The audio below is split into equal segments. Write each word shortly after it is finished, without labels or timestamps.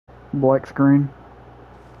Black screen.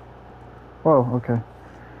 Whoa, okay.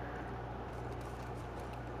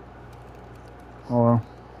 Hello.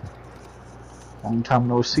 Long time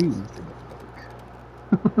no see.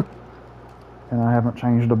 And I haven't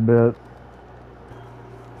changed a bit.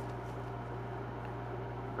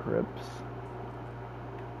 Crips.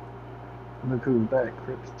 Look who's back,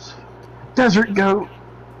 Crips. Desert Goat!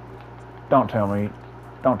 Don't tell me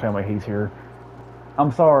he's here.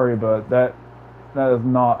 I'm sorry, but that is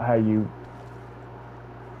not how you.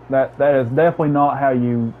 That is definitely not how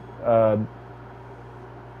you.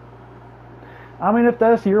 I mean, if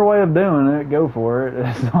that's your way of doing it, go for it.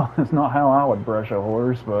 It's not how I would brush a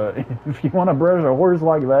horse, but if you want to brush a horse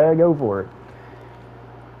like that, go for it.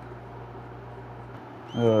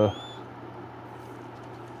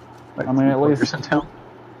 I mean, at least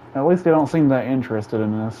they don't seem that interested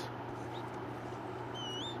in this.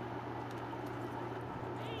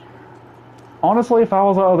 Honestly, if I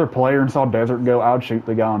was the other player and saw Desert Goat, I'd shoot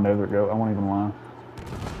the guy on Desert Goat. I won't even lie.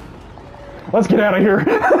 Let's get out of here.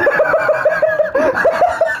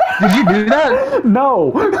 Did you do that?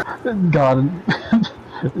 No. God.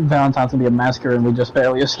 Valentine's gonna be a massacre and we just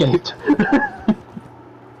barely escaped.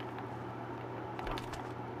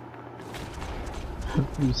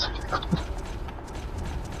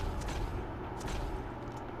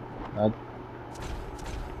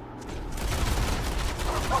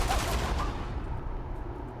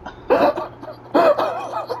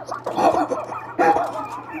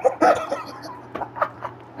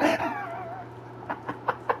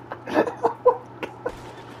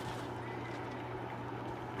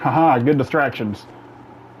 Haha, good distractions.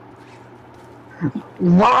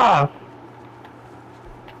 Wow!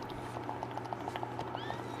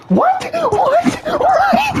 What?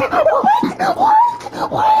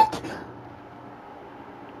 What?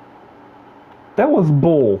 That was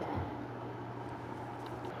bull.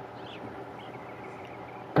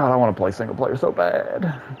 God, I want to play single player so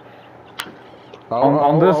bad.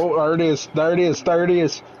 On this... there it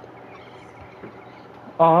is.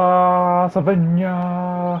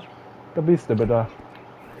 Savannah. The Beastibida.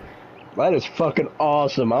 That is fucking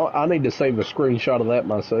awesome. I need to save a screenshot of that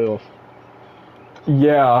myself.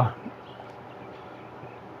 Yeah.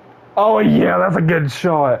 Oh yeah, that's a good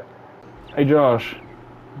shot. Hey Josh.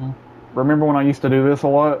 Remember when I used to do this a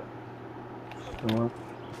lot?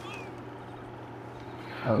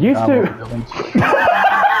 Used to.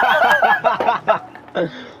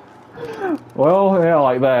 Well, yeah,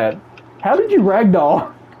 like that. How did you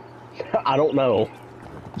ragdoll? I don't know.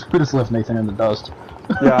 We just left Nathan in the dust.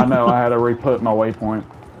 Yeah, I know. I had to re-put my waypoint.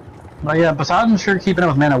 But yeah, Poseidon's sure keeping up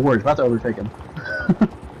with Man of War. He's about to overtake him.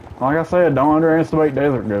 Like I said, don't underestimate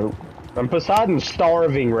Desert Goat. And Poseidon's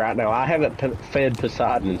starving right now. I haven't fed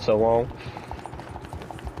Poseidon in so long.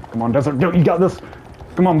 Come on, Desert Goat, you got this.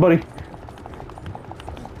 Come on, buddy.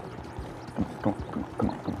 Come on.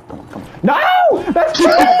 No! That's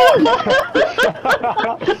cheating!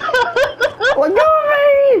 Let go of me!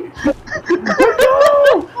 Let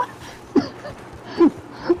go!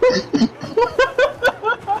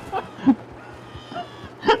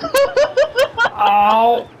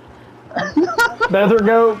 Ow! Desert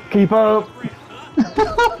Goat, keep up.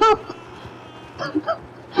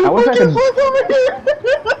 I wish I could.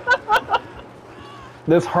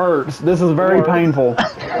 This hurts. This is very painful.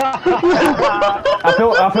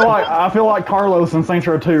 I feel like Carlos in Saints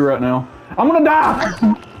Row 2 right now. I'm gonna die.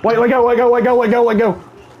 Wait, let go. Wait,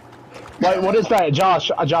 what is that, Josh?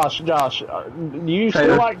 Do you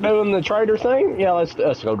still like doing the trader thing? Yeah, let's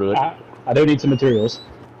go do it. I do need some materials.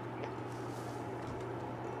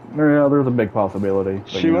 Yeah, there's a big possibility.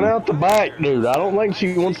 She went out the back, dude. I don't think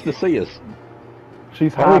she wants to see us.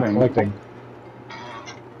 She's hiding. Collecting.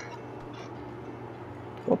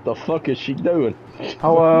 What the fuck is she doing?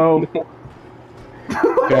 Hello.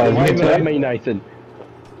 Wave at me, Nathan.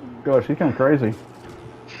 God, she's kind of crazy.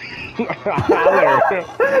 What the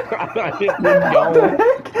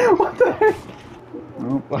heck? What the heck?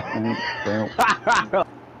 Oh,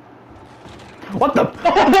 what the?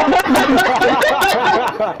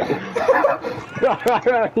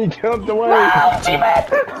 He jumped away. No, G-Man!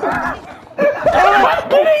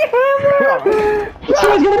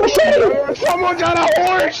 Someone's gonna machete! Someone got a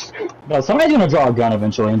horse! No, somebody's gonna draw a gun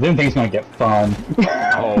eventually, and then things gonna get fun.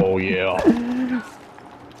 Oh yeah.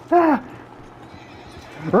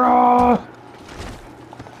 Raw!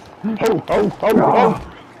 Oh.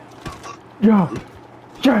 Yeah.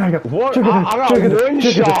 What? I got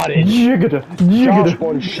one-shotted. Josh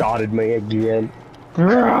one-shotted me again.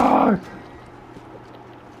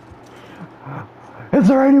 Is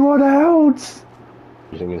there anyone else?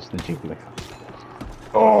 Using this the Jeep.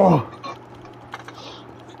 Oh!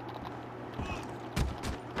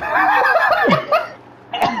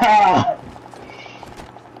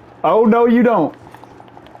 Oh, no, you don't.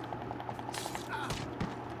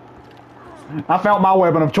 I found my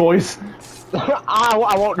weapon of choice. I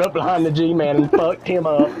walked up behind the G-Man and fucked him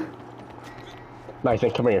up.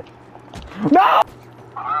 Nathan, come here. No!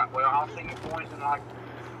 Alright, well, I'll see you boys in like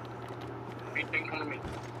 15, 20 minutes.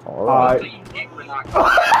 Alright. See you in like...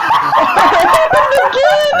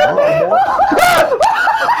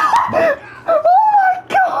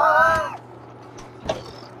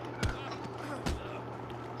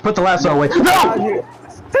 Put the lasso away. No!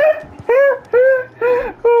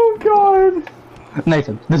 Oh, God.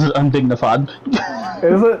 Nathan, this is undignified.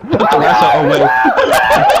 Is it? Put the lasso away.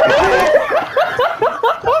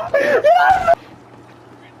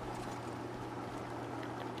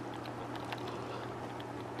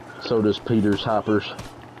 So does Peter's Hoppers.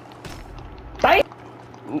 Hey!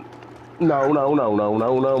 No, no, no, no,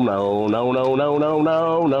 no, no, no, no, no, no, no,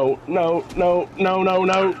 no, no, no, no, no, no,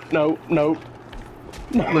 no, no, no.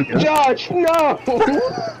 Josh, no!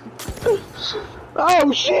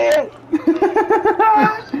 Oh shit!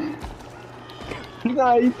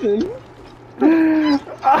 Nathan. He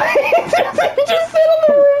just sit on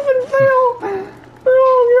the roof and fell.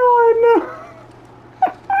 Oh, God, no.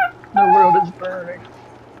 The world is burning.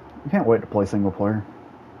 I can't wait to play single player.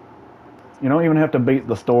 You don't even have to beat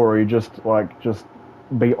the story, just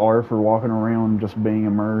beat Arthur walking around, just being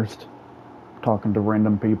immersed, talking to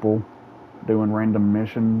random people, doing random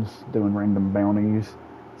missions, doing random bounties,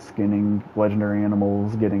 skinning legendary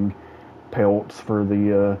animals, getting pelts for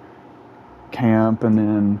the camp, and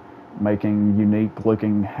then making unique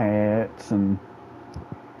looking hats and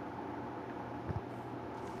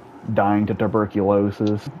dying to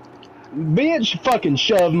tuberculosis. Bitch, fucking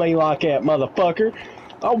shove me like that, motherfucker.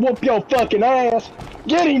 I'll whoop your fucking ass.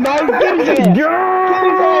 Get him, mate. Get his ass. Get his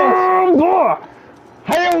ass.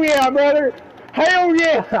 Hell yeah, brother. Hell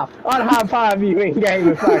yeah. I'd high five you in game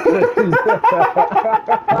if I could.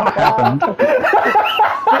 What happened?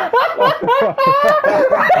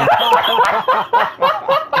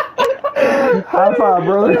 High five,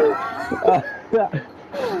 brother.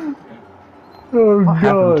 Oh,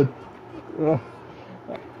 God.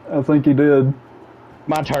 I think he did.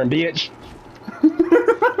 My turn, bitch.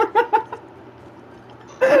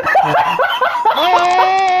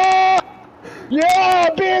 Oh! Yeah,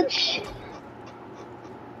 bitch.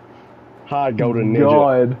 Hi, Golden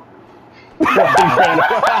Ninja.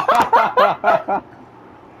 God.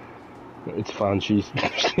 It's fine. She's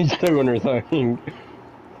doing her thing.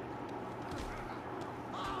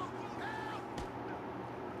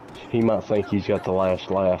 He might think he's got the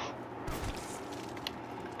last laugh.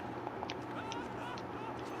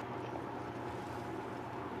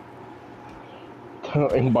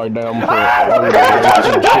 Anybody down for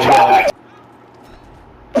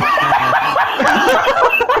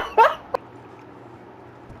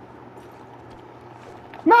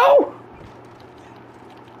No!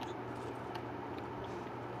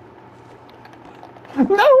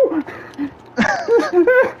 No!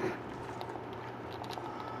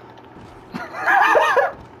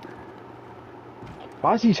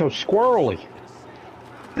 Why is he so squirrely?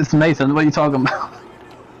 It's Nathan, what are you talking about?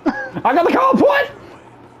 I got the cops! What?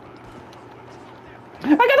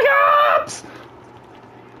 I got the cops!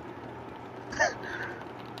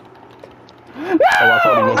 Oh, I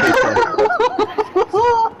thought he was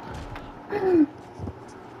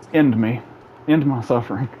End me. End my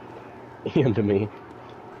suffering. into me.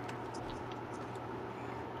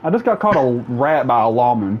 I just got caught a rat by a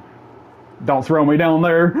lawman. Don't throw me down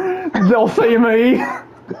there. They'll see me.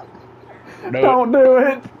 Don't do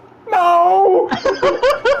it. No!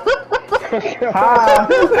 Hi.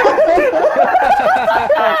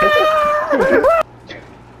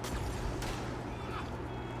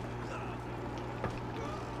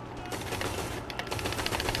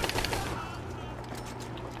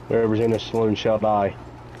 Whoever's in this saloon shall die.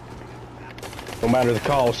 No matter the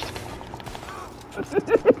cost. What's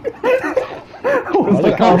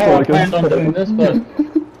the cost I like? planned on doing this, but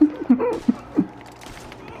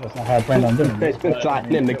that's not how I planned on doing this. It's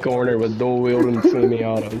hiding in the corner with dual wielding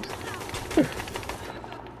semi-autos.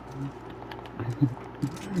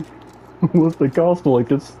 What's the cost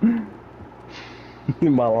like? It's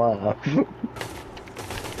In my life.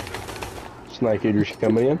 Snake eaters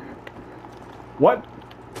come in. what?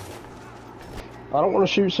 I don't want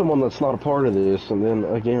to shoot someone that's not a part of this, and then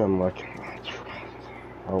again, like,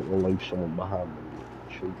 I don't want to leave someone behind me.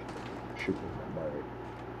 Shoot me in the back.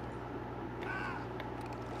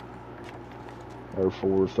 They're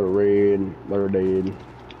fourth, they're red, they're dead.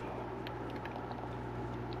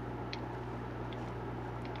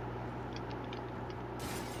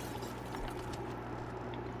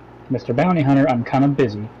 Mr. Bounty Hunter, I'm kind of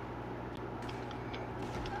busy.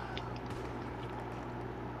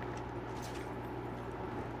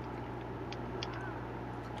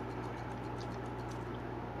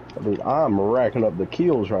 Dude, I'm racking up the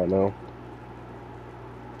kills right now.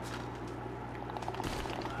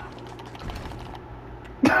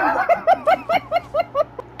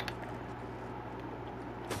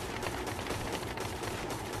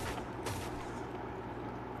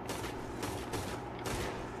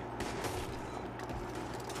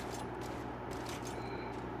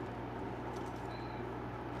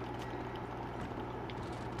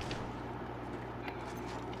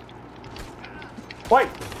 Wait!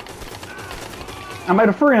 I made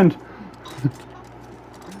a friend!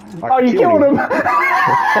 I Oh, you killed him!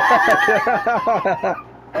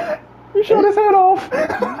 You shot his head off!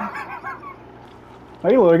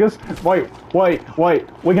 Hey, Lucas. Wait.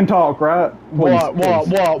 We can talk, right? Please,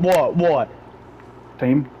 What?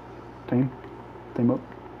 Team up.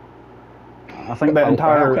 I think that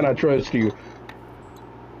entire... How can I trust you?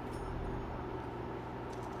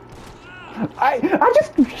 I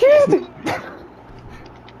just used it!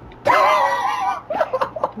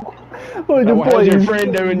 How's your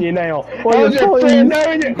friend doing you now? How's your friend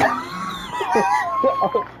doing you?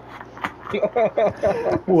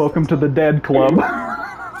 Welcome to the Dead Club.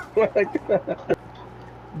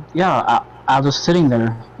 Yeah, I was just sitting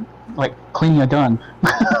there, like, cleaning a gun.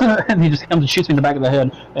 And he just comes and shoots me in the back of the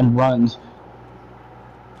head and runs.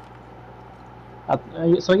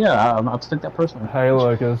 So yeah, I'll take that personally. Hey,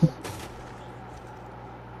 Lucas.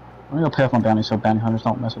 I'm gonna go pay off my bounty so bounty hunters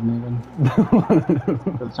don't mess with me then.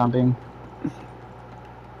 For the time being.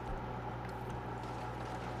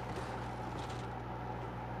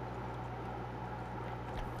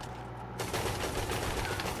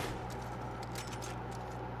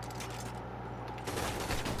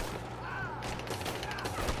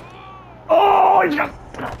 Oh, yes!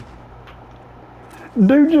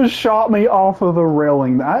 Dude just shot me off of the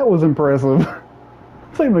railing. That was impressive.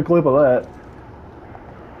 Save a clip of that.